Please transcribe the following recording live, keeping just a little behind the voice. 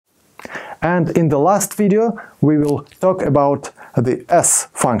And in the last video we will talk about the S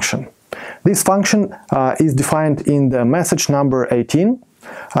function. This function is defined in the message number 18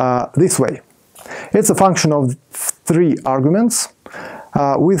 this way. It's a function of 3 arguments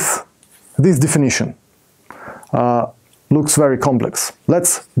with this definition. Looks very complex.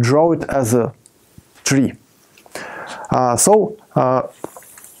 Let's draw it as a tree.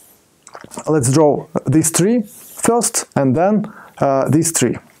 Let's draw this tree first and then this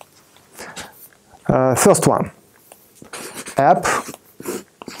tree. First one, app,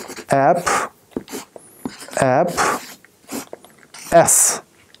 S,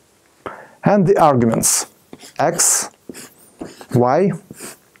 and the arguments x, y,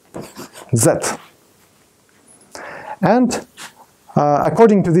 z. And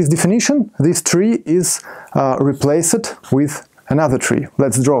according to this definition, this tree is replaced with another tree.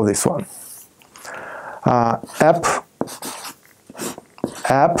 Let's draw this one. App,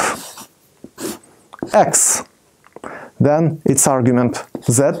 x, then its argument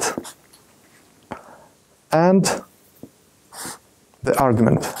z, and the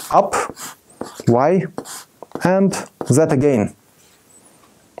argument up, y, and z again.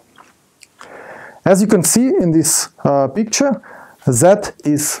 As you can see in this picture, z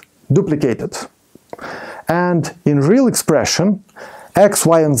is duplicated. And in real expression, x,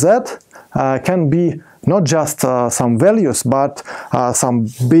 y, and z can be not just some values, but some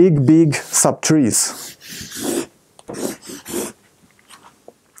big subtrees.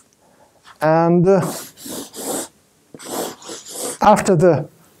 And after the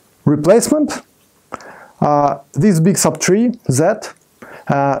replacement, this big subtree, z,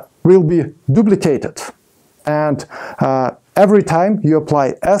 will be duplicated. And every time you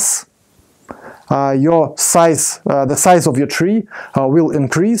apply S, your size, the size of your tree will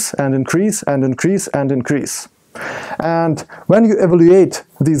increase and increase and increase and increase. And when you evaluate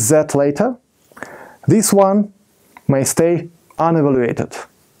this z later, this one may stay unevaluated,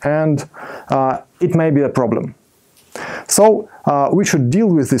 and it may be a problem. So we should deal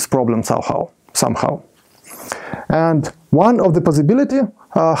with this problem somehow. And one of the possibilities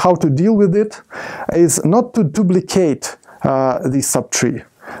how to deal with it is not to duplicate this subtree,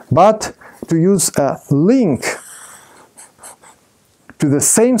 but to use a link to the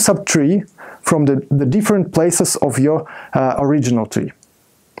same subtree from the different places of your original tree.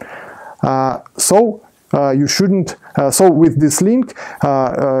 So with this link,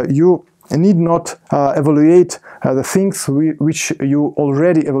 you need not evaluate the things which you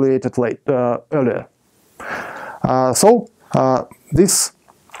already evaluated earlier.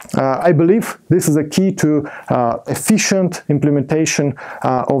 I believe this is a key to efficient implementation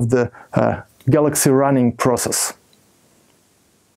of the Galaxy running process.